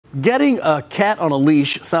Getting a cat on a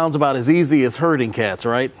leash sounds about as easy as herding cats,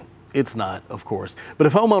 right? It's not, of course. But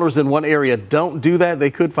if homeowners in one area don't do that,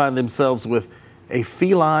 they could find themselves with a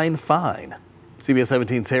feline fine. CBS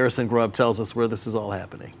 17's Harrison Grubb tells us where this is all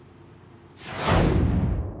happening.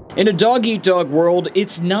 In a dog-eat-dog world,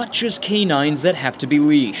 it's not just canines that have to be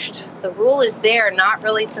leashed. The rule is there not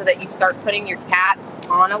really so that you start putting your cats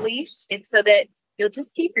on a leash. It's so that you'll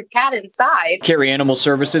just keep your cat inside. Cary Animal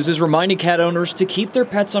Services is reminding cat owners to keep their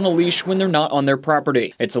pets on a leash when they're not on their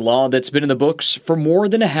property. It's a law that's been in the books for more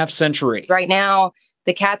than a half-century. Right now,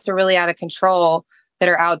 the cats are really out of control that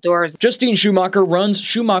are outdoors. Justine Schumacher runs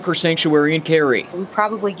Schumacher Sanctuary in Cary. We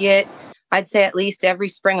probably get, I'd say at least every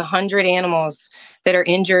spring, 100 animals that are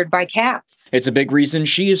injured by cats. It's a big reason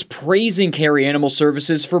she is praising Cary Animal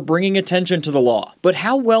Services for bringing attention to the law. But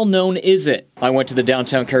how well known is it? I went to the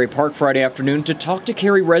downtown Cary Park Friday afternoon to talk to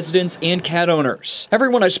Cary residents and cat owners.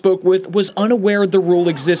 Everyone I spoke with was unaware the rule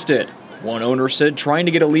existed. One owner said trying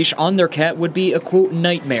to get a leash on their cat would be a, quote,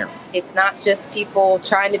 nightmare. It's not just people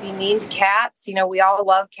trying to be mean to cats. You know, we all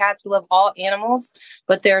love cats. We love all animals.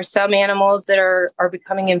 But there are some animals that are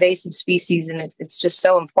becoming invasive species, and it's just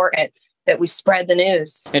so important that we spread the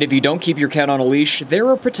news. And if you don't keep your cat on a leash, there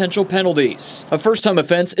are potential penalties. A first-time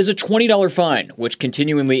offense is a $20 fine, which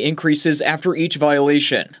continually increases after each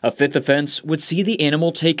violation. A fifth offense would see the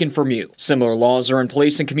animal taken from you. Similar laws are in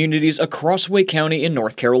place in communities across Wake County in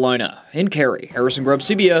North Carolina. In Cary, Harrison Grubb,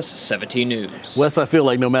 CBS 17 News. Wes, I feel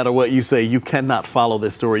like no matter what you say, you cannot follow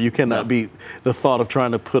this story. You cannot beat the thought of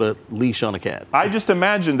trying to put a leash on a cat. I just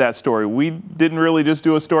imagined that story. We didn't really just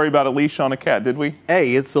do a story about a leash on a cat, did we?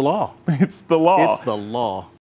 Hey, it's the law. It's the law. It's the law.